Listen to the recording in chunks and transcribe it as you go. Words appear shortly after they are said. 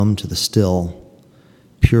Come to the still,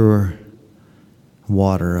 pure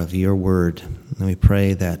water of your word. And we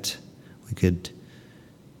pray that we could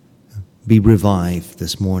be revived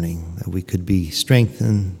this morning, that we could be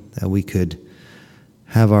strengthened, that we could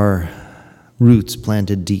have our roots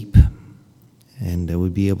planted deep, and that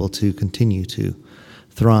we'd be able to continue to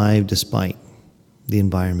thrive despite the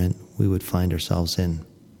environment we would find ourselves in.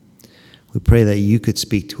 We pray that you could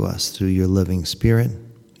speak to us through your living Spirit.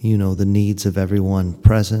 You know the needs of everyone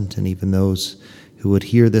present and even those who would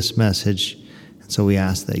hear this message. And so we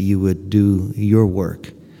ask that you would do your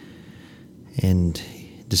work, and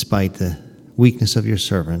despite the weakness of your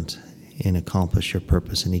servant, and accomplish your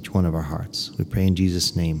purpose in each one of our hearts. We pray in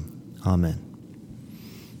Jesus' name. Amen.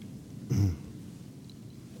 I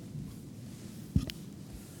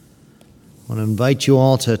want to invite you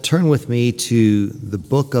all to turn with me to the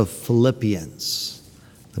book of Philippians.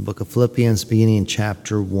 The book of Philippians, beginning in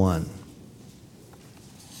chapter 1.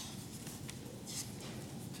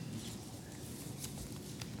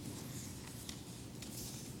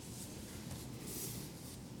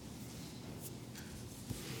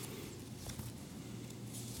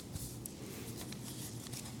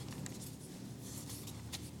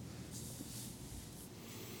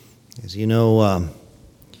 As you know,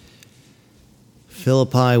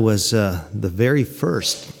 Philippi was the very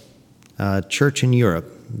first church in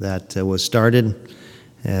Europe that was started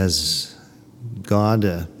as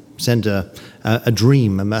God sent a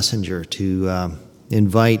dream, a messenger, to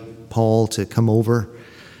invite Paul to come over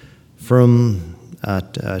from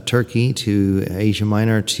Turkey to Asia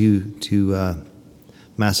Minor to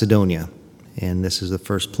Macedonia. And this is the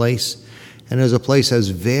first place. And it was a place that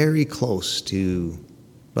was very close to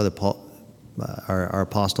Brother Paul, our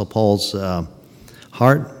Apostle Paul's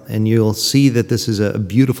heart, and you'll see that this is a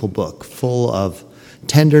beautiful book full of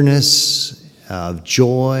tenderness, of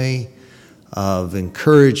joy, of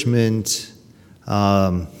encouragement,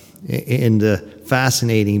 and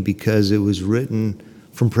fascinating because it was written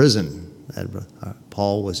from prison.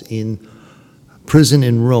 Paul was in prison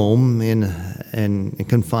in Rome and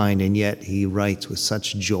confined, and yet he writes with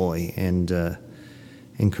such joy and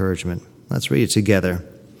encouragement. Let's read it together.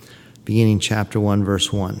 Beginning chapter 1,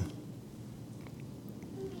 verse 1.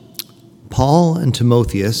 Paul and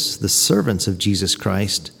Timotheus, the servants of Jesus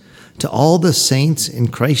Christ, to all the saints in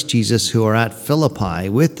Christ Jesus who are at Philippi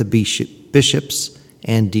with the bishops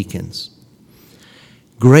and deacons.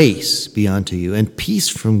 Grace be unto you, and peace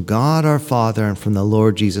from God our Father and from the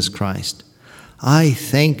Lord Jesus Christ. I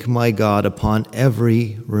thank my God upon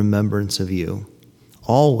every remembrance of you,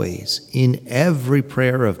 always in every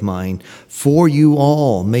prayer of mine, for you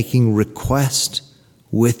all, making request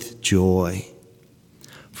with joy,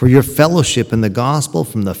 for your fellowship in the gospel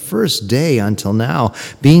from the first day until now,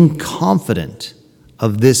 being confident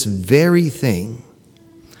of this very thing,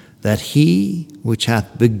 that he which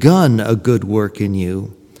hath begun a good work in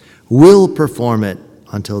you will perform it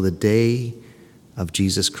until the day of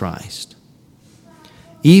Jesus Christ.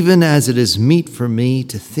 Even as it is meet for me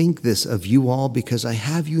to think this of you all, because I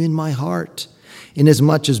have you in my heart,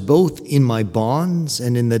 inasmuch as both in my bonds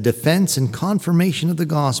and in the defense and confirmation of the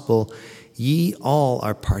gospel, ye all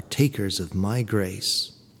are partakers of my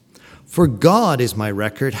grace. For God is my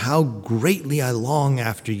record, how greatly I long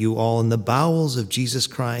after you all in the bowels of Jesus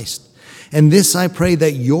Christ. And this I pray,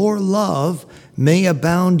 that your love may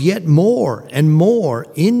abound yet more and more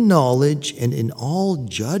in knowledge and in all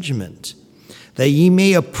judgment, that ye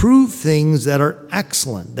may approve things that are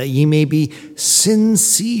excellent, that ye may be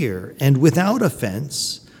sincere and without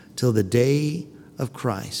offense till the day of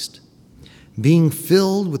Christ, being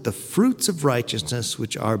filled with the fruits of righteousness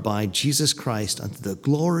which are by Jesus Christ unto the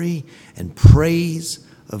glory and praise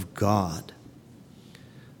of God.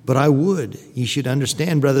 But I would ye should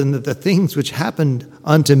understand, brethren, that the things which happened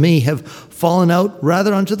unto me have fallen out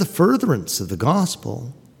rather unto the furtherance of the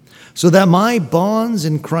gospel, so that my bonds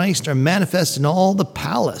in Christ are manifest in all the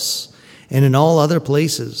palace and in all other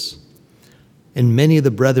places. And many of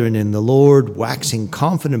the brethren in the Lord, waxing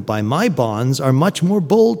confident by my bonds, are much more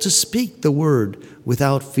bold to speak the word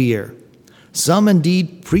without fear. Some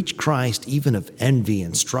indeed preach Christ even of envy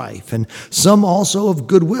and strife, and some also of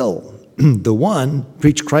goodwill. The one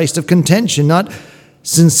preach Christ of contention, not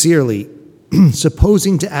sincerely,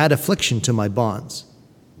 supposing to add affliction to my bonds,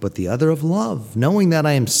 but the other of love, knowing that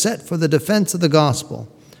I am set for the defense of the gospel.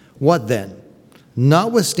 What then?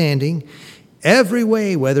 Notwithstanding, every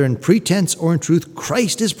way, whether in pretense or in truth,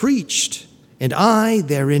 Christ is preached, and I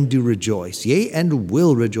therein do rejoice, yea, and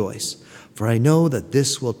will rejoice. For I know that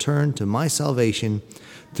this will turn to my salvation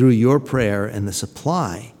through your prayer and the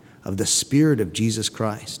supply of the Spirit of Jesus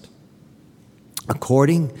Christ,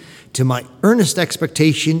 according to my earnest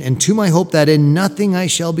expectation and to my hope that in nothing I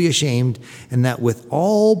shall be ashamed, and that with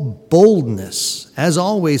all boldness, as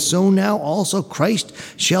always, so now also Christ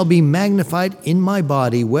shall be magnified in my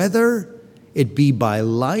body, whether it be by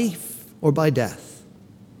life or by death.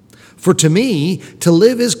 For to me, to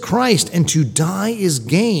live is Christ, and to die is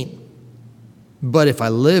gain. But if I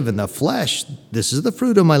live in the flesh, this is the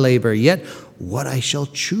fruit of my labor. Yet what I shall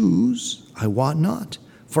choose, I wot not.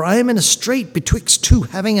 For I am in a strait betwixt two,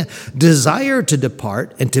 having a desire to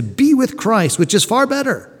depart and to be with Christ, which is far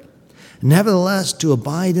better. Nevertheless, to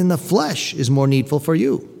abide in the flesh is more needful for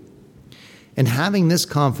you. And having this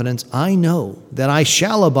confidence, I know that I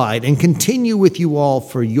shall abide and continue with you all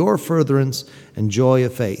for your furtherance and joy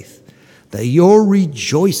of faith, that your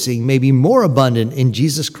rejoicing may be more abundant in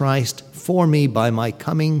Jesus Christ for me by my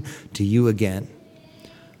coming to you again.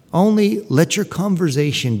 Only let your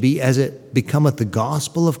conversation be as it becometh the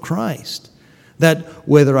gospel of Christ, that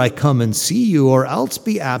whether I come and see you or else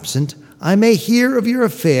be absent, I may hear of your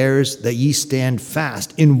affairs, that ye stand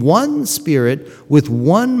fast in one spirit, with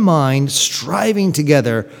one mind, striving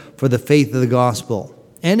together for the faith of the gospel,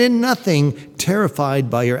 and in nothing terrified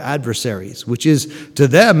by your adversaries, which is to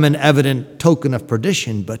them an evident token of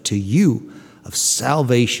perdition, but to you of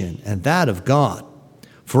salvation, and that of God.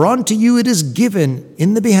 For unto you it is given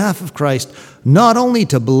in the behalf of Christ, not only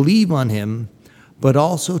to believe on him, but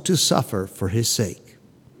also to suffer for his sake,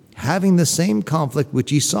 having the same conflict which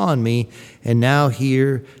ye saw in me, and now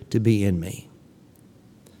hear to be in me.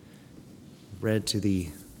 Read to the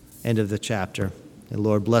end of the chapter. And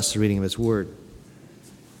Lord, bless the reading of his word.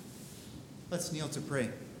 Let's kneel to pray.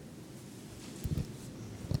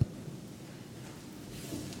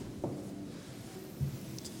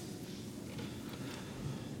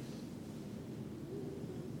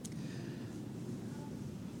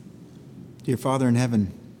 Dear Father in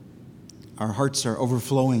heaven, our hearts are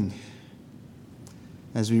overflowing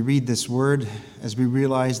as we read this word, as we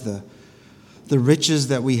realize the riches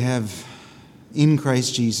that we have in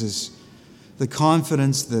Christ Jesus, the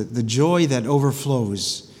confidence, the joy that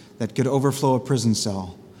overflows, that could overflow a prison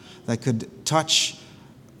cell, that could touch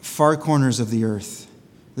far corners of the earth,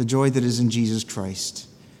 the joy that is in Jesus Christ,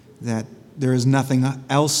 that there is nothing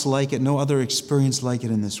else like it, no other experience like it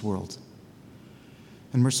in this world.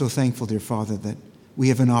 And we're so thankful, dear Father, that we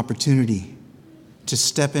have an opportunity to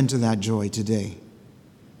step into that joy today,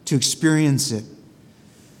 to experience it,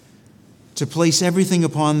 to place everything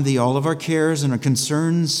upon thee, all of our cares and our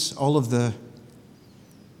concerns, all of the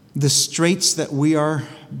straits that we are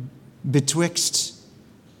betwixt,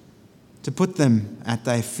 to put them at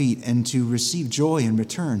thy feet and to receive joy in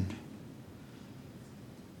return.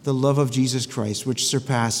 The love of Jesus Christ, which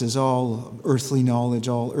surpasses all earthly knowledge,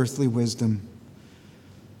 all earthly wisdom.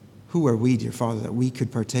 Who are we, dear Father, that we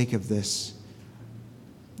could partake of this?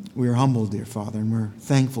 We are humbled, dear Father, and we're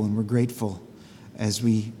thankful and we're grateful as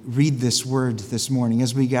we read this word this morning,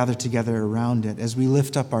 as we gather together around it, as we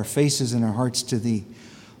lift up our faces and our hearts to thee.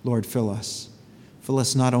 Lord, fill us. Fill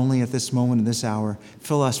us not only at this moment, in this hour,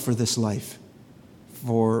 fill us for this life,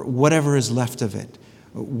 for whatever is left of it,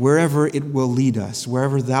 wherever it will lead us,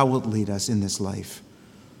 wherever thou wilt lead us in this life.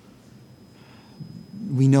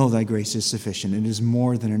 We know thy grace is sufficient. It is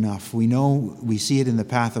more than enough. We see it in the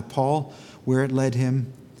path of Paul, where it led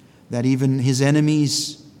him, that even his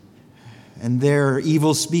enemies and their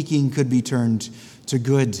evil speaking could be turned to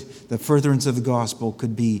good. The furtherance of the gospel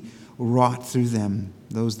could be wrought through them,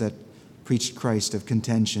 those that preached Christ of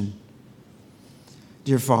contention.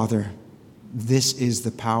 Dear Father, this is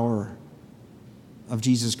the power of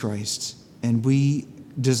Jesus Christ, and we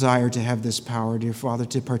desire to have this power, dear Father,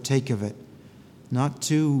 to partake of it. Not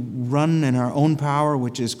to run in our own power,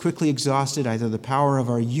 which is quickly exhausted, either the power of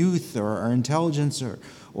our youth or our intelligence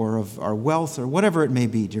or of our wealth or whatever it may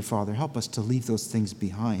be, dear Father. Help us to leave those things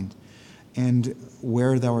behind. And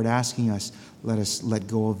where thou art asking us, let us let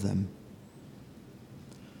go of them.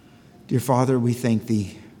 Dear Father, we thank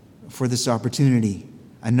thee for this opportunity,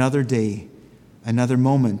 another day, another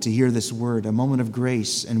moment to hear this word, a moment of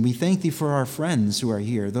grace. And we thank thee for our friends who are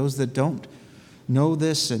here, those that don't know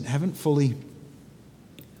this and haven't fully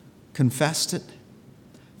confessed it,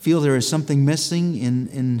 feel there is something missing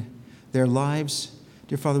in their lives.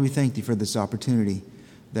 Dear Father, we thank thee for this opportunity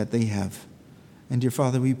that they have. And dear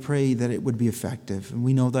Father, we pray that it would be effective. And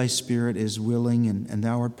we know thy Spirit is willing and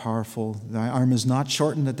thou art powerful. Thy arm is not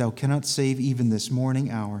shortened that thou cannot save even this morning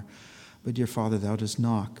hour. But dear Father, thou dost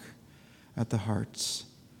knock at the hearts.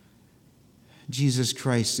 Jesus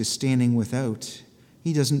Christ is standing without.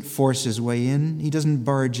 He doesn't force his way in. He doesn't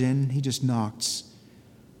barge in. He just knocks.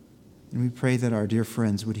 And we pray that our dear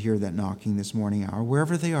friends would hear that knocking this morning hour,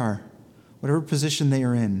 wherever they are, whatever position they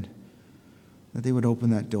are in, that they would open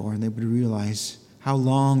that door and they would realize how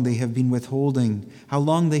long they have been withholding, how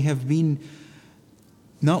long they have been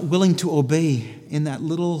not willing to obey in that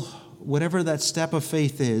little, whatever that step of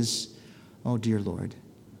faith is. Oh, dear Lord,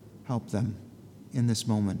 help them in this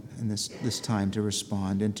moment, in this time, to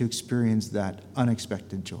respond and to experience that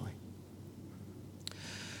unexpected joy.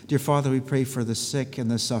 Dear Father, we pray for the sick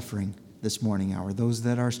and the suffering this morning hour, those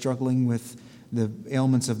that are struggling with the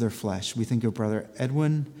ailments of their flesh. We think of Brother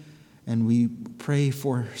Edmund, and we pray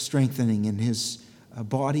for strengthening in his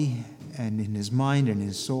body and in his mind and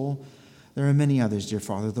his soul. There are many others, dear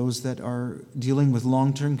Father, those that are dealing with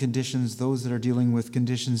long-term conditions, those that are dealing with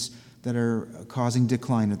conditions that are causing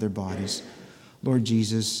decline of their bodies. Lord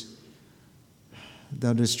Jesus,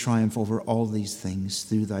 thou dost triumph over all these things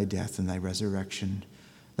through thy death and thy resurrection.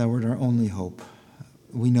 Thou art our only hope.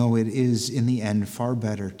 We know it is, in the end, far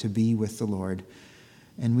better to be with the Lord.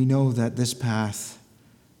 And we know that this path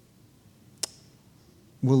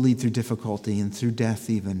will lead through difficulty and through death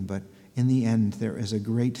even, but in the end, there is a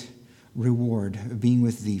great reward of being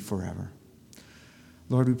with thee forever.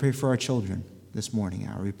 Lord, we pray for our children this morning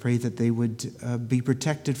hour. We pray that they would be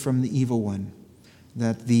protected from the evil one,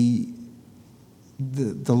 that the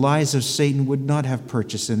lies of Satan would not have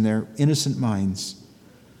purchase in their innocent minds.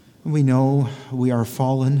 We know we are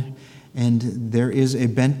fallen, and there is a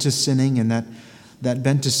bent to sinning, and that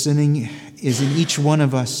bent to sinning is in each one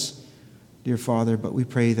of us, dear Father. But we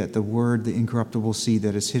pray that the word, the incorruptible seed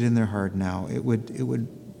that is hid in their heart now, it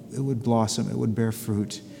would blossom, it would bear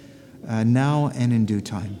fruit now and in due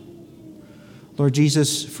time. Lord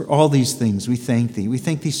Jesus, for all these things, we thank thee. We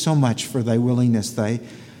thank thee so much for thy willingness,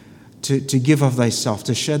 to give of thyself,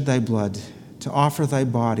 to shed thy blood, to offer thy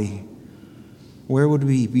body. Where would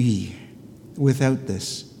we be without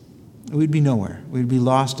this? We'd be nowhere. We'd be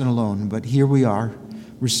lost and alone. But here we are,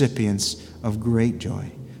 recipients of great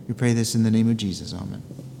joy. We pray this in the name of Jesus. Amen.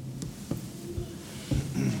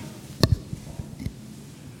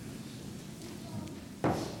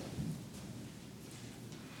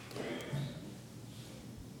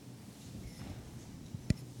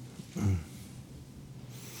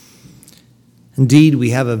 Indeed, we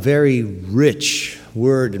have a very rich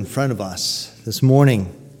word in front of us this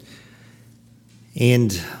morning,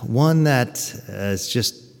 and one that is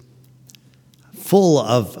just full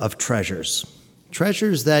of treasures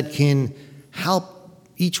that can help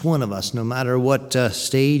each one of us, no matter what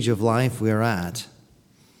stage of life we are at.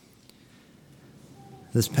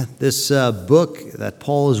 This book that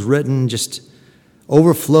Paul has written just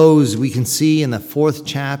overflows. We can see in the 4th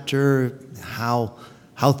chapter how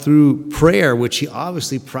through prayer, which he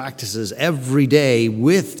obviously practices every day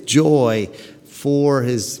with joy for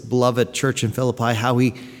his beloved church in Philippi, how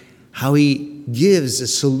he gives a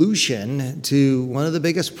solution to one of the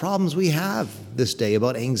biggest problems we have this day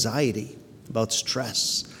about anxiety, about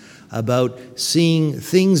stress, about seeing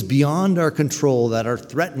things beyond our control that are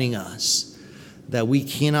threatening us, that we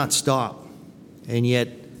cannot stop. And yet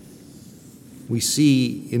we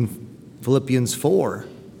see in Philippians 4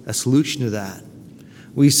 a solution to that.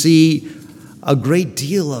 We see a great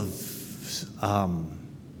deal of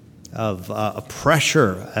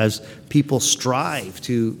pressure as people strive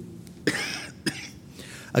to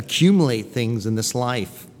accumulate things in this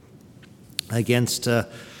life against, and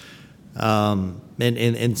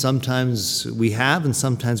sometimes we have and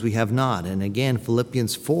sometimes we have not. And again,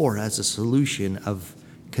 Philippians 4 has a solution of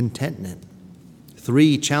contentment.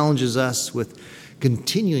 3 challenges us with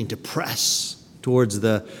continuing to press towards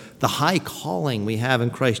the high calling we have in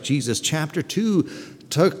Christ Jesus. Chapter 2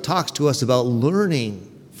 talks to us about learning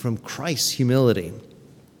from Christ's humility.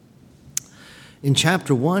 In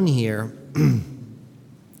chapter 1 here,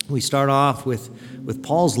 we start off with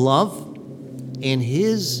Paul's love and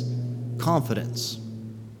his confidence.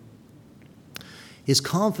 His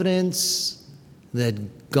confidence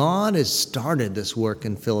that God has started this work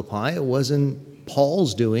in Philippi. It wasn't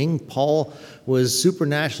Paul's doing. Paul was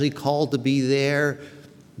supernaturally called to be there.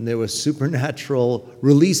 And there was supernatural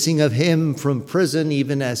releasing of him from prison,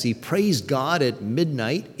 even as he praised God at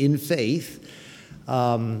midnight in faith.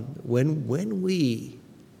 When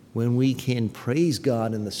we can praise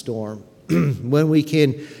God in the storm, when we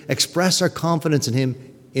can express our confidence in him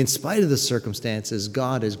in spite of the circumstances,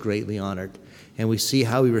 God is greatly honored. And we see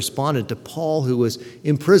how he responded to Paul, who was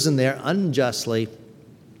imprisoned there unjustly,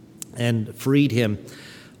 and freed him,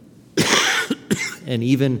 and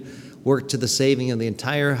even worked to the saving of the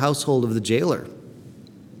entire household of the jailer.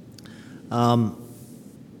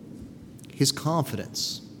 His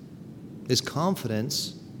confidence is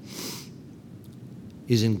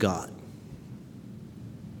in God.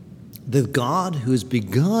 The God who has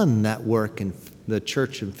begun that work in the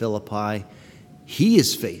church in Philippi He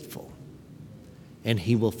is faithful, and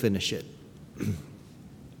He will finish it.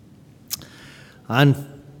 I've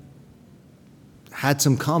had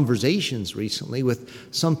some conversations recently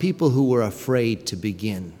with some people who were afraid to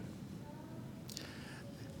begin,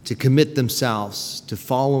 to commit themselves to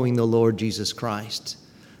following the Lord Jesus Christ.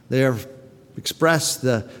 They have expressed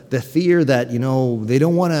the fear that, they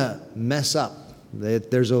don't want to mess up.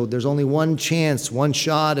 That there's only one chance, one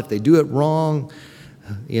shot. If they do it wrong,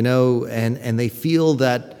 and they feel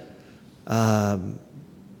that a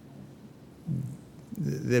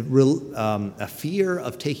fear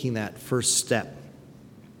of taking that first step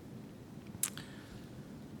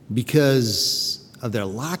because of their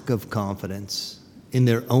lack of confidence in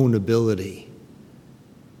their own ability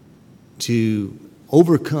to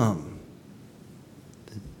overcome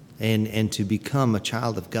and to become a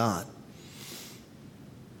child of God.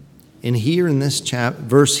 And here in this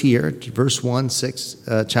verse here, verse 1, 6,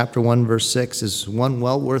 chapter 1, verse 6 is one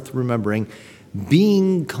well worth remembering.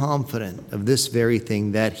 Being confident of this very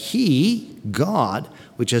thing, that He, God,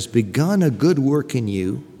 which has begun a good work in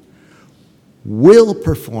you, will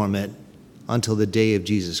perform it until the day of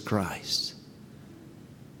Jesus Christ.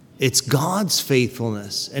 It's God's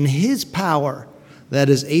faithfulness and His power that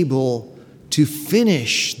is able to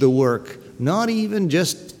finish the work, not even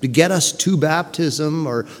just to get us to baptism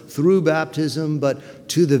or through baptism, but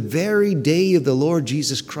to the very day of the Lord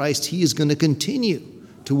Jesus Christ. He is going to continue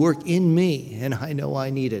to work in me, and I know I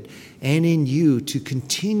need it, and in you to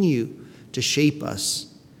continue to shape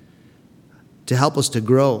us, to help us to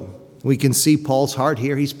grow. We can see Paul's heart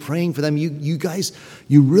here. He's praying for them. You guys,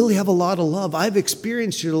 you really have a lot of love. I've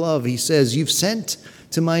experienced your love. He says, you've sent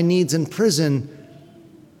to my needs in prison,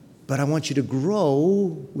 but I want you to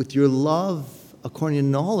grow with your love according to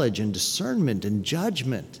knowledge and discernment and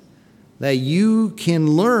judgment, that you can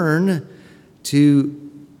learn to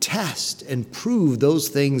test and prove those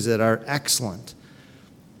things that are excellent,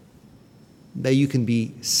 that you can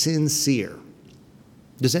be sincere.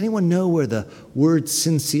 Does anyone know where the word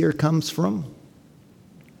sincere comes from?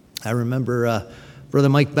 I remember Brother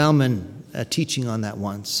Mike Bauman teaching on that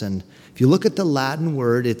once, and if you look at the Latin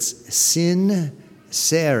word, it's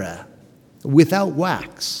sincere, without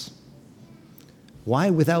wax.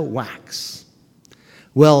 Why without wax?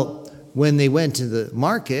 Well, when they went to the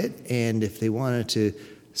market, and if they wanted to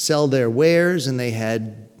sell their wares and they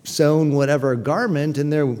had sewn whatever garment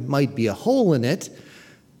and there might be a hole in it,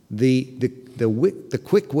 the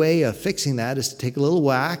quick way of fixing that is to take a little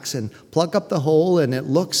wax and plug up the hole, and it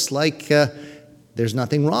looks like there's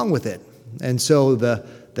nothing wrong with it. And so the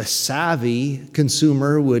savvy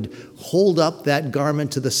consumer would hold up that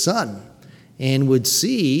garment to the sun and would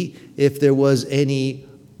see if there was any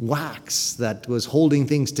wax that was holding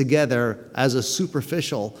things together as a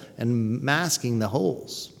superficial and masking the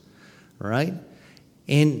holes, right?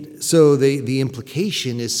 And so the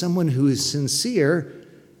implication is someone who is sincere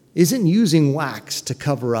isn't using wax to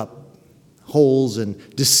cover up holes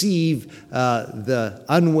and deceive the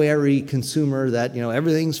unwary consumer that,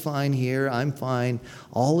 everything's fine here, I'm fine,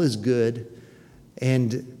 all is good,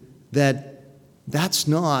 and that's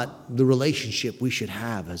not the relationship we should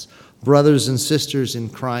have as brothers and sisters in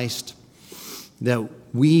Christ, that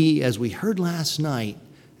we, as we heard last night,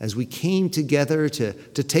 as we came together to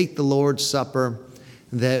take the Lord's Supper,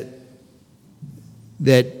 that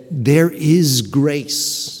there is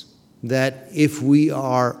grace, that if we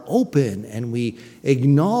are open and we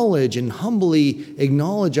acknowledge and humbly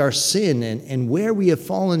acknowledge our sin and where we have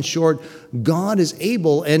fallen short, God is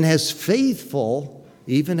able and has faithful,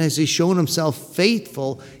 even as He's shown Himself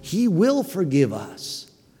faithful, He will forgive us.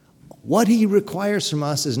 What He requires from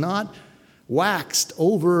us is not waxed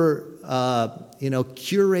over,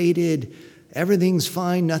 curated, everything's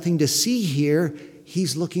fine, nothing to see here.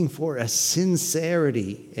 He's looking for a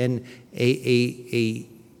sincerity and a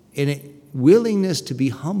willingness to be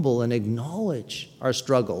humble and acknowledge our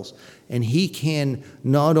struggles. And He can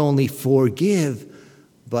not only forgive,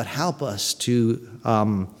 but help us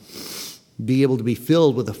to be able to be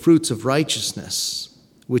filled with the fruits of righteousness,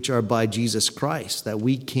 which are by Jesus Christ, that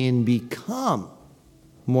we can become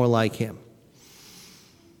more like Him.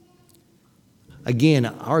 Again,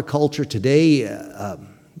 our culture today,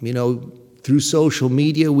 through social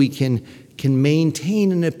media, we can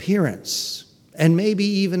maintain an appearance. And maybe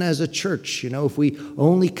even as a church, if we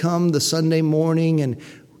only come the Sunday morning and,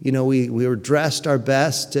 we were dressed our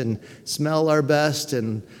best and smell our best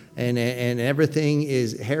and everything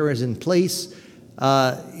hair is in place,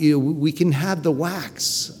 we can have the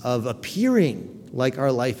wax of appearing like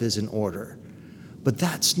our life is in order. But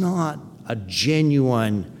that's not a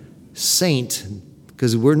genuine saint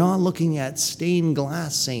Because we're not looking at stained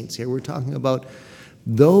glass saints here. We're talking about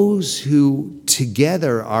those who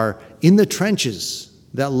together are in the trenches,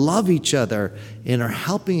 that love each other and are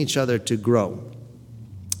helping each other to grow.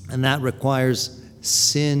 And that requires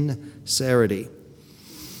sincerity.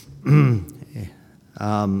 And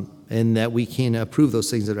that we can approve those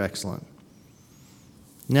things that are excellent.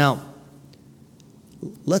 Now,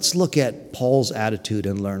 let's look at Paul's attitude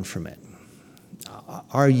and learn from it.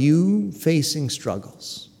 Are you facing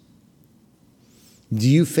struggles? Do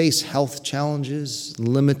you face health challenges,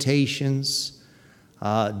 limitations,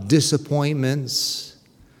 disappointments,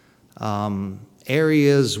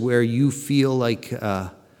 areas where you feel like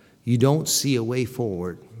you don't see a way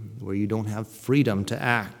forward, where you don't have freedom to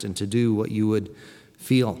act and to do what you would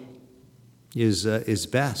feel is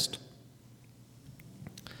best?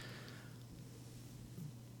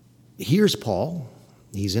 Here's Paul.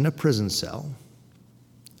 He's in a prison cell,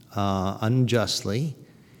 unjustly,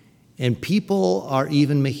 and people are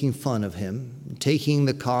even making fun of him, taking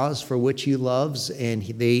the cause for which he loves, and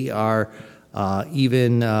they are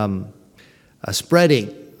even spreading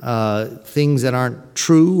things that aren't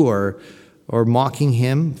true or mocking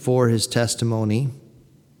him for his testimony.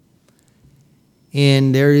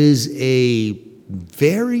 And there is a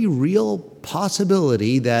very real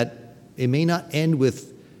possibility that it may not end with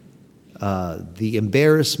the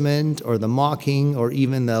embarrassment or the mocking or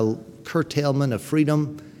even the curtailment of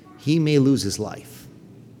freedom. He may lose his life.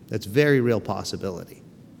 That's a very real possibility.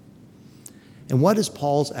 And what is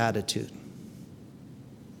Paul's attitude?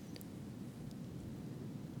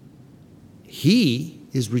 He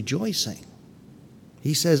is rejoicing.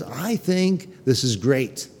 He says, I think this is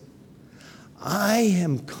great. I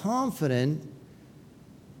am confident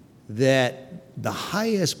that the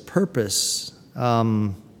highest purpose,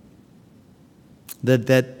 that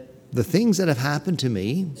the things that have happened to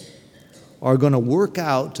me are going to work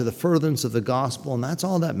out to the furtherance of the gospel, and that's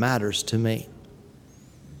all that matters to me.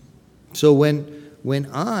 So when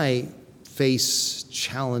I face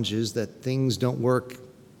challenges that things don't work,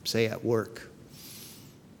 say at work,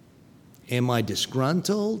 am I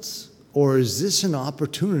disgruntled, or is this an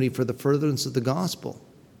opportunity for the furtherance of the gospel?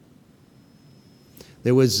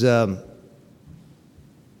 There was,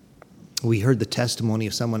 we heard the testimony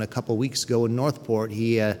of someone a couple weeks ago in Northport.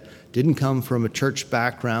 He didn't come from a church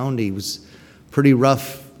background. He was pretty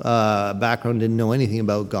rough background, didn't know anything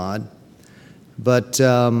about God. But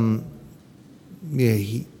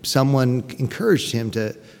someone encouraged him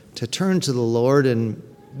to turn to the Lord, and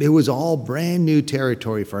it was all brand new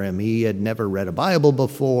territory for him. He had never read a Bible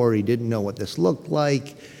before. He didn't know what this looked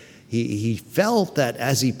like. He felt that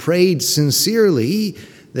as he prayed sincerely,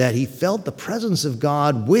 that he felt the presence of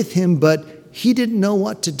God with him, but he didn't know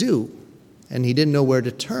what to do, and he didn't know where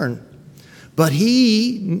to turn. But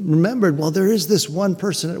he remembered, well, there is this one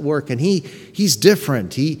person at work, and he's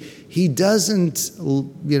different. He doesn't,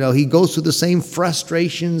 he goes through the same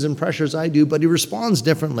frustrations and pressures I do, but he responds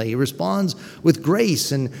differently. He responds with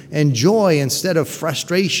grace and joy instead of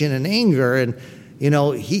frustration and anger. And,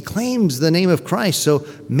 he claims the name of Christ, so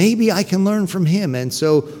maybe I can learn from him. And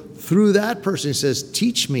so through that person, he says,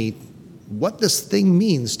 teach me what this thing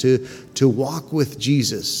means to walk with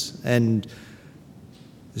Jesus. And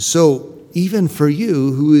so even for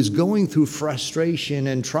you who is going through frustration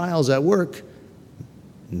and trials at work,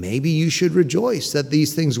 maybe you should rejoice that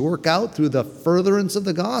these things work out through the furtherance of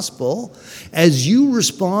the gospel as you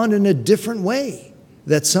respond in a different way.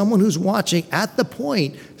 That someone who's watching at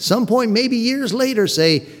some point, maybe years later,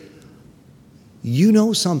 say, you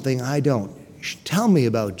know something I don't. Tell me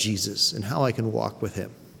about Jesus and how I can walk with him.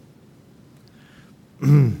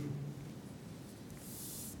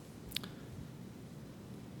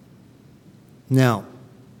 Now,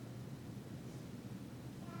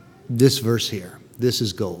 this verse here, this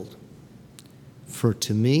is gold. For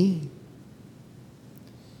to me,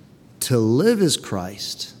 to live is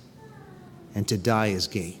Christ, and to die is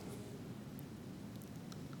gain.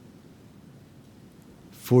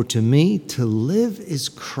 For to me, to live is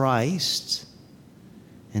Christ,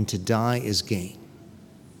 and to die is gain.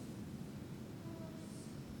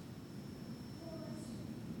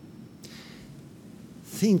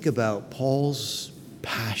 Think about Paul's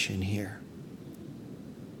passion here.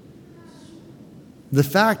 The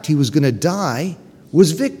fact he was going to die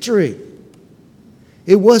was victory.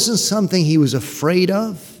 It wasn't something he was afraid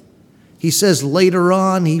of. He says later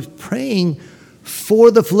on, he's praying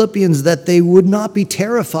for the Philippians that they would not be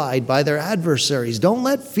terrified by their adversaries. Don't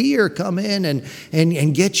let fear come in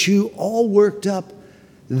and get you all worked up.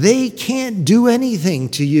 They can't do anything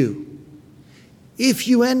to you. If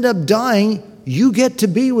you end up dying, you get to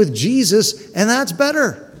be with Jesus, and that's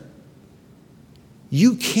better.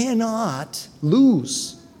 You cannot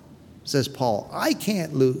lose, says Paul. I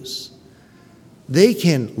can't lose. They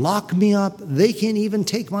can lock me up. They can even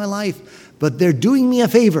take my life. But they're doing me a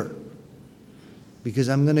favor because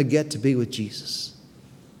I'm going to get to be with Jesus.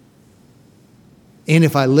 And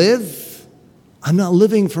if I live, I'm not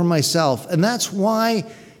living for myself. And that's why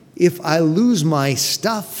if I lose my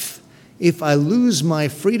stuff, if I lose my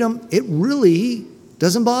freedom, it really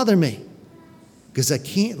doesn't bother me because I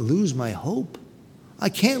can't lose my hope. I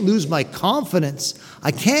can't lose my confidence.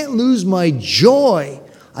 I can't lose my joy.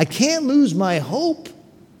 I can't lose my hope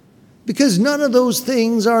because none of those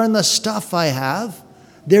things are in the stuff I have.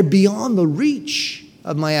 They're beyond the reach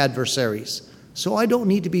of my adversaries. So I don't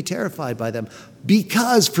need to be terrified by them,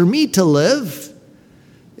 because for me to live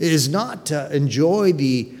is not to enjoy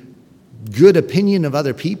the good opinion of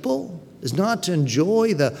other people, is not to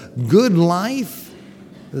enjoy the good life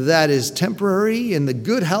that is temporary and the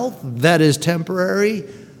good health that is temporary.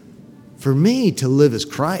 For me to live is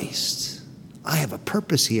Christ. I have a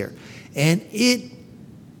purpose here, and it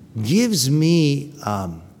gives me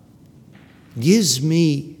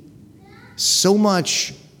so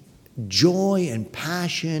much joy and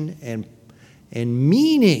passion and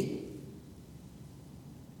meaning.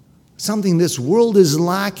 Something this world is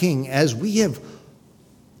lacking, as we have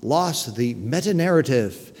lost the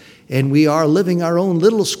meta-narrative and we are living our own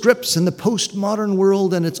little scripts in the postmodern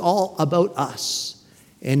world, and it's all about us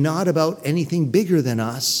and not about anything bigger than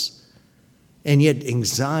us. And yet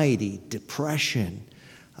anxiety, depression,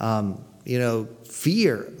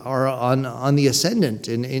 fear are on the ascendant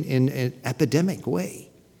in an epidemic way.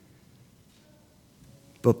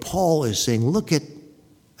 But Paul is saying, look at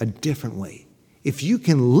a different way. If you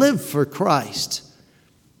can live for Christ,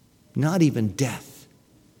 not even death,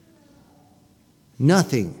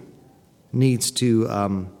 nothing needs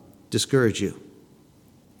to discourage you.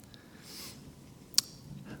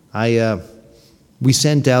 We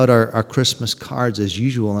sent out our Christmas cards as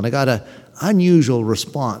usual, and I got an unusual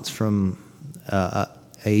response from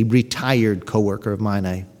a retired coworker of mine.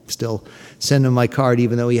 I still send him my card,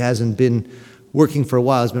 even though he hasn't been working for a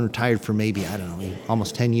while. He's been retired for maybe,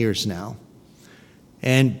 almost 10 years now.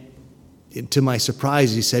 And to my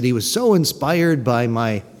surprise, he said he was so inspired by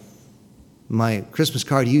my Christmas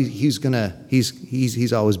card.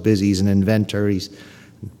 He's always busy. He's an inventor. He's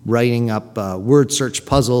writing up word search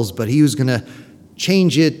puzzles, but he was going to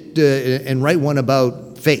change it and write one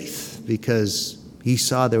about faith because he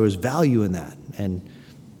saw there was value in that. And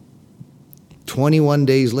 21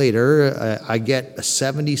 days later, I get a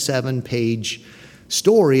 77-page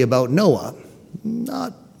story about Noah.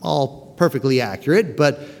 Not all perfectly accurate,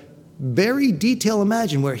 but very detailed.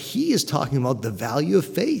 Imagine where he is talking about the value of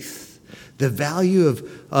faith. The value of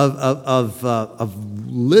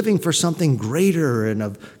living for something greater, and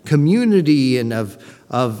of community, and of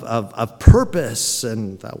purpose,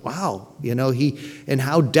 and and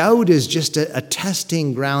how doubt is just a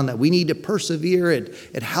testing ground that we need to persevere.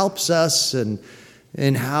 It helps us, and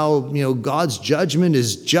how God's judgment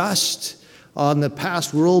is just on the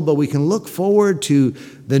past world, but we can look forward to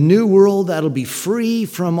the new world that'll be free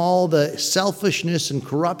from all the selfishness and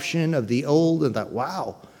corruption of the old, and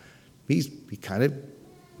he kind of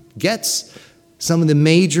gets some of the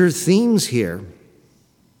major themes here.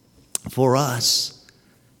 For us,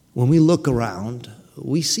 when we look around,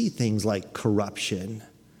 we see things like corruption.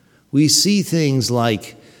 We see things that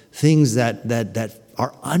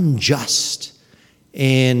are unjust.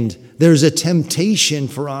 And there's a temptation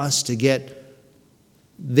for us to get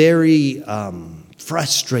very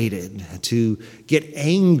frustrated, to get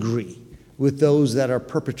angry with those that are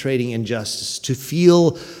perpetrating injustice, to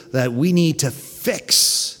feel that we need to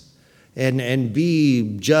fix and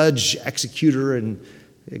be judge, executioner,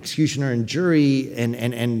 and jury,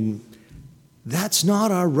 and that's not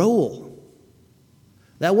our role.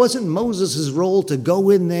 That wasn't Moses' role to go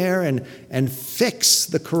in there and fix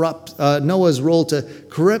the corrupt, Noah's role to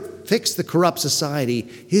fix the corrupt society.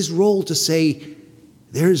 His role to say,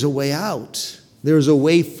 there's a way out. There's a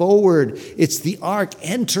way forward. It's the ark.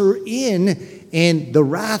 Enter in, and the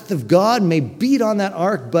wrath of God may beat on that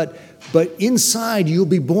ark, but inside you'll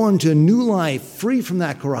be born to a new life, free from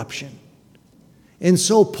that corruption. And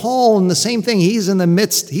so Paul, in the same thing, he's in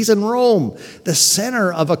Rome, the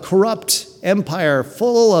center of a corrupt empire,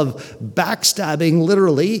 full of backstabbing,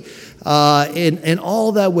 literally, and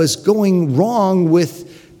all that was going wrong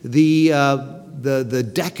with the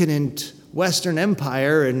decadent Western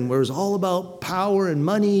Empire, and where it was all about power and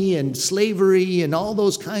money and slavery and all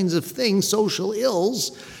those kinds of things, social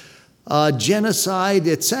ills, genocide,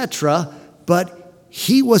 etc. But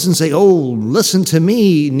he wasn't saying, "Oh, listen to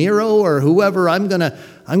me, Nero or whoever. I'm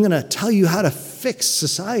gonna tell you how to fixed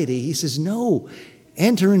society. He says, no,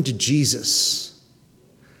 enter into Jesus.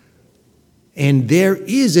 And there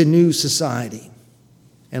is a new society.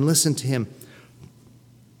 And listen to him.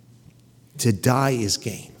 To die is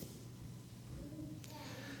gain.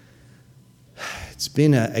 It's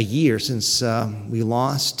been a year since we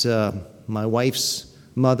lost my wife's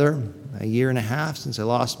mother, a year and a half since I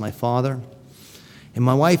lost my father. And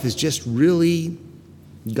my wife has just really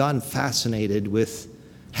gotten fascinated with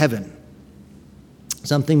heaven.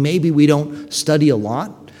 Something maybe we don't study a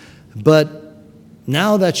lot, but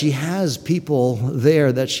now that she has people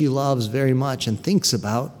there that she loves very much and thinks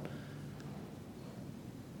about,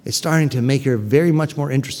 it's starting to make her very much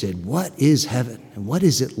more interested. What is heaven? And what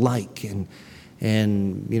is it like? And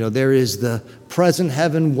there is the present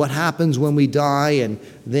heaven, what happens when we die, and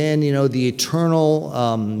then, the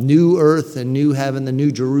eternal new earth and new heaven, the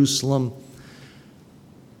new Jerusalem.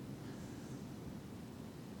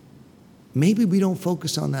 Maybe we don't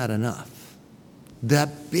focus on that enough.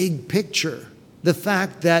 That big picture, the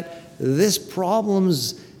fact that this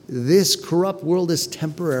corrupt world is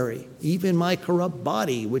temporary. Even my corrupt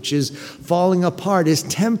body, which is falling apart, is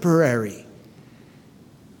temporary.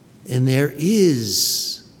 And there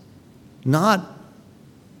is not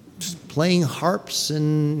just playing harps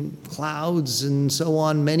and clouds and so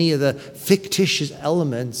on, many of the fictitious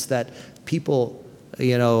elements that people,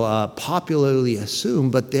 popularly assume,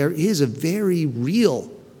 but there is a very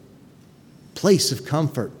real place of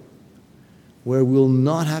comfort where we'll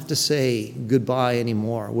not have to say goodbye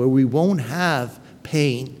anymore, where we won't have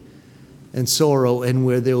pain and sorrow, and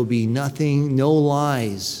where there will be nothing, no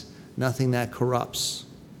lies, nothing that corrupts.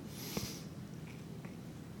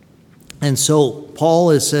 And so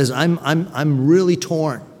Paul says, I'm really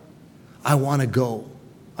torn. I want to go.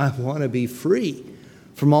 I want to be free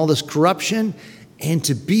from all this corruption and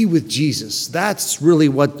to be with Jesus. That's really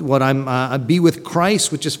what I'm, be with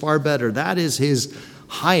Christ, which is far better. That is his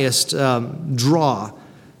highest draw.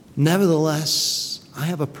 Nevertheless, I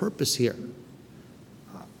have a purpose here.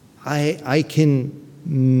 I can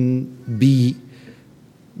be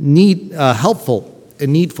helpful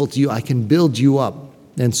and needful to you. I can build you up.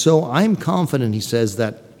 And so I'm confident, he says,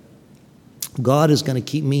 that God is going to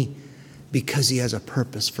keep me because he has a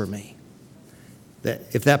purpose for me. That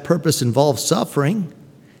if that purpose involves suffering,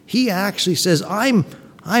 he actually says, I'm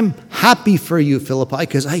happy for you, Philippi,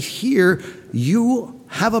 because I hear you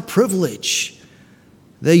have a privilege.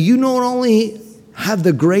 That you not only have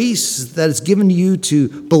the grace that is given to you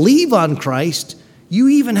to believe on Christ, you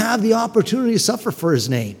even have the opportunity to suffer for his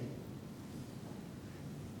name.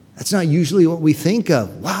 That's not usually what we think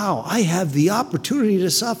of. Wow, I have the opportunity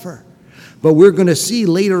to suffer. But we're going to see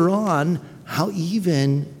later on how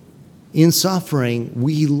even in suffering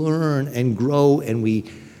we learn and grow, and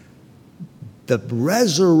the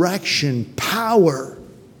resurrection power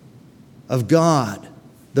of God,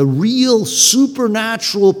 the real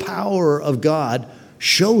supernatural power of God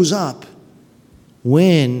shows up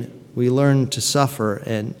when we learn to suffer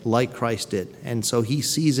and like Christ did. And so he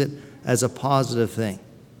sees it as a positive thing.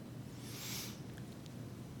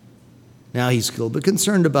 Now he's a little bit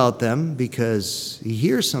concerned about them because he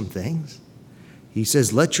hears some things. He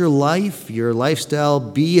says, let your lifestyle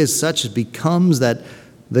be as such as becomes that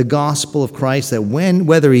the gospel of Christ, that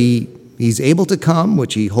whether he's able to come,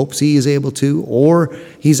 which he hopes he is able to, or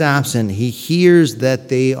he's absent, he hears that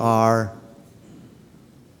they are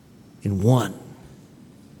in one,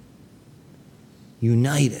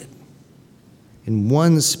 united, in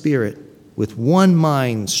one spirit, with one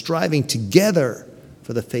mind, striving together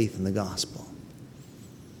for the faith in the gospel.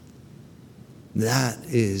 That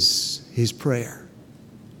is his prayer.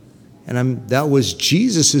 And that was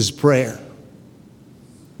Jesus' prayer,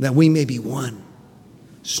 that we may be one,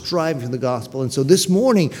 striving for the gospel. And so this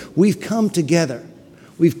morning, we've come together.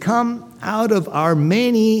 We've come out of our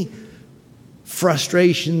many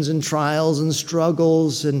frustrations and trials and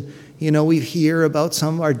struggles. And, we hear about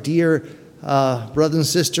some of our dear brothers and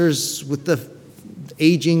sisters with the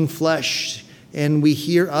aging flesh. And we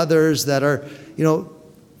hear others that are,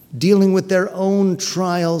 dealing with their own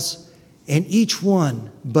trials, and each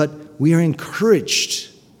one, but we are encouraged,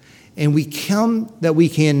 and we come that we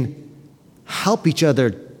can help each other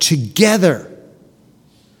together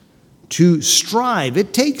to strive.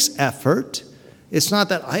 It takes effort. It's not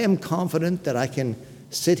that I am confident that I can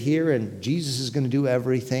sit here and Jesus is going to do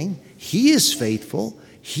everything. He is faithful.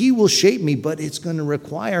 He will shape me, but it's going to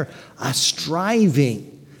require a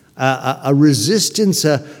striving, a resistance,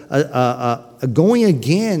 a going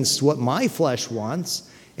against what my flesh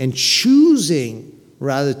wants, and choosing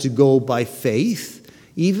rather to go by faith,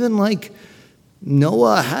 even like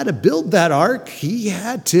Noah had to build that ark. He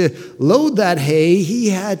had to load that hay. He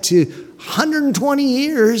had to 120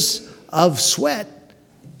 years of sweat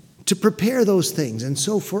to prepare those things. And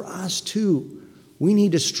so for us too, we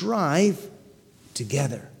need to strive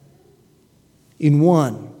together in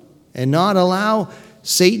one and not allow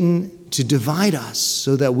Satan to divide us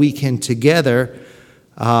so that we can together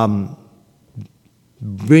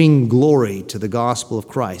bring glory to the gospel of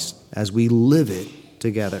Christ as we live it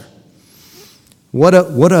together. What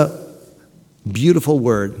a beautiful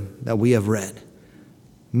word that we have read.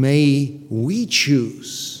 May we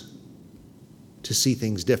choose to see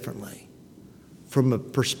things differently from a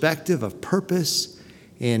perspective of purpose,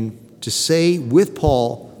 and to say with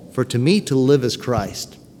Paul, for to me to live is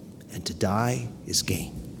Christ and to die is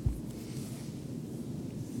gain.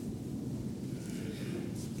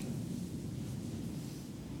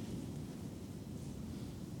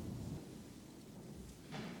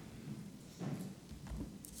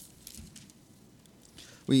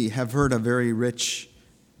 We have heard a very rich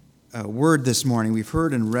word this morning. We've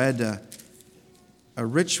heard and read a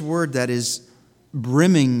rich word that is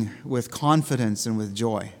brimming with confidence and with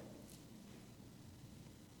joy.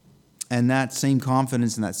 And that same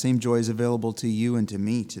confidence and that same joy is available to you and to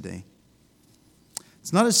me today.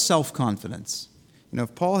 It's not a self-confidence. You know,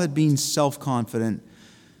 if Paul had been self-confident,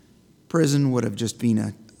 prison would have just been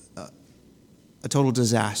a total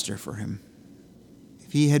disaster for him.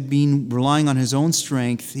 If he had been relying on his own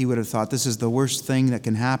strength, he would have thought, this is the worst thing that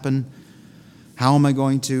can happen. How am I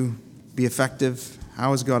going to be effective?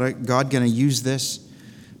 How is God going to use this?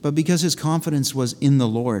 But because his confidence was in the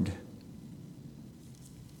Lord,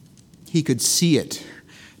 he could see it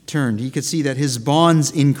turned. He could see that his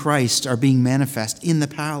bonds in Christ are being manifest in the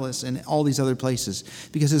palace and all these other places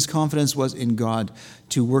because his confidence was in God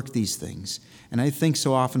to work these things. And I think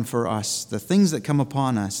so often for us, the things that come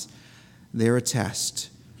upon us, they're a test.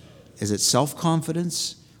 Is it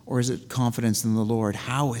self-confidence or is it confidence in the Lord?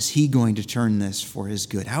 How is he going to turn this for his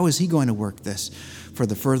good? How is he going to work this for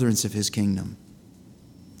the furtherance of his kingdom?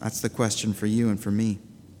 That's the question for you and for me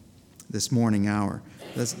this morning hour.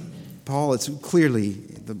 Paul, it's clearly,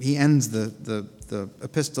 he ends the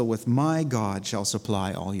epistle with, my God shall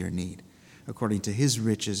supply all your need according to his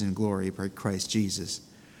riches and glory by Christ Jesus.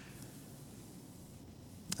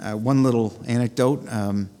 One little anecdote,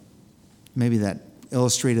 maybe that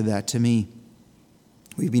illustrated that to me.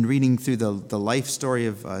 We've been reading through the life story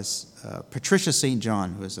of Patricia St.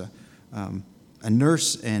 John, who was a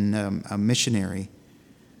nurse and a missionary.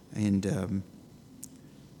 And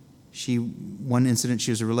one incident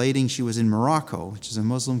she was relating, she was in Morocco, which is a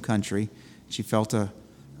Muslim country. She felt a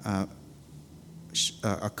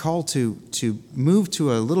call to move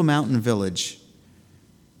to a little mountain village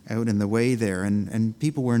out in the way there, and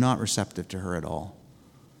people were not receptive to her at all.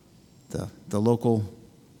 The local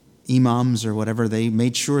imams or whatever, they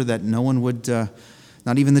made sure that no one would,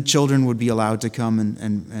 not even the children would be allowed to come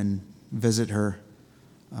and visit her.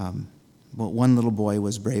 But one little boy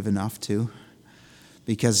was brave enough to,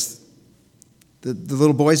 because the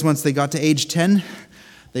little boys, once they got to age 10,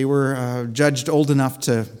 they were judged old enough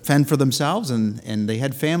to fend for themselves, and they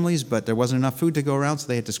had families, but there wasn't enough food to go around, so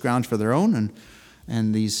they had to scrounge for their own,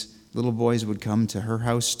 and these little boys would come to her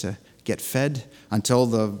house to get fed until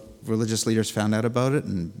the religious leaders found out about it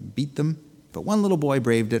and beat them. But one little boy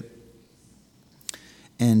braved it,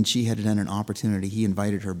 and she had then an opportunity. He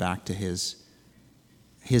invited her back to his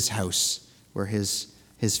house where his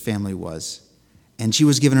family was. And she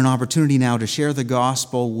was given an opportunity now to share the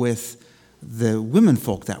gospel with the women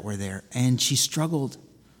folk that were there. And she struggled.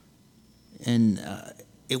 And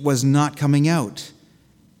it was not coming out.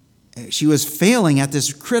 She was failing at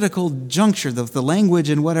this critical juncture, the language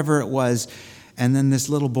and whatever it was. And then this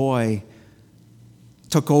little boy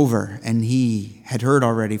took over, and he had heard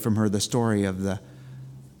already from her the story of the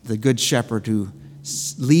good shepherd who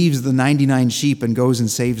leaves the 99 sheep and goes and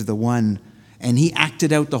saves the one. And he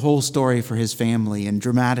acted out the whole story for his family, and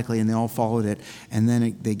dramatically, and they all followed it. And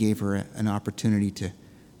then they gave her an opportunity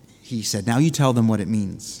he said, now you tell them what it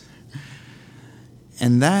means.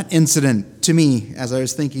 And that incident, to me, as I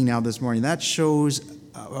was thinking now this morning, that shows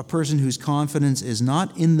a person whose confidence is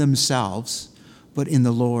not in themselves, but in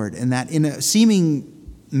the Lord. And that in a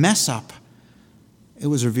seeming mess up, it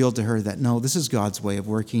was revealed to her that, no, this is God's way of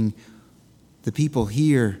working. The people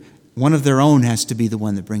here, one of their own has to be the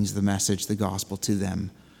one that brings the message, the gospel to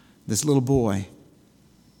them. This little boy.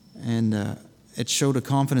 And it showed a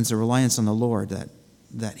confidence, a reliance on the Lord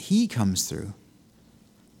that he comes through.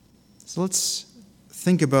 So let's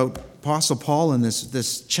think about Apostle Paul in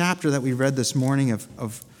this chapter that we read this morning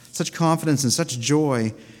of such confidence and such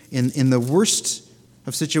joy in the worst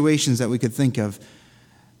of situations that we could think of,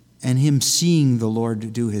 and him seeing the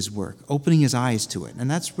Lord do his work, opening his eyes to it. And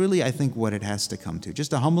that's really, I think, what it has to come to.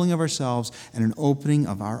 Just a humbling of ourselves and an opening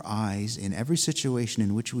of our eyes in every situation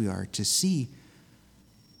in which we are to see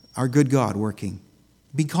our good God working.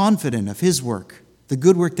 Be confident of his work, the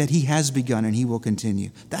good work that he has begun and he will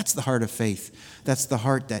continue. That's the heart of faith. That's the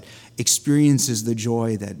heart that experiences the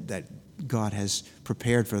joy that God has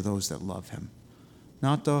prepared for those that love him.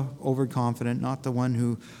 Not the overconfident, not the one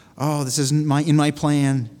who, this isn't in my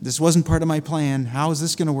plan. This wasn't part of my plan. How is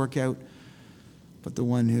this going to work out? But the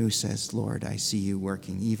one who says, Lord, I see you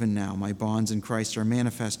working. Even now, my bonds in Christ are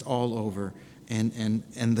manifest all over, and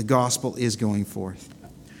the gospel is going forth.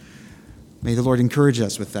 May the Lord encourage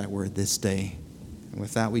us with that word this day. And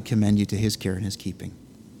with that, we commend you to his care and his keeping.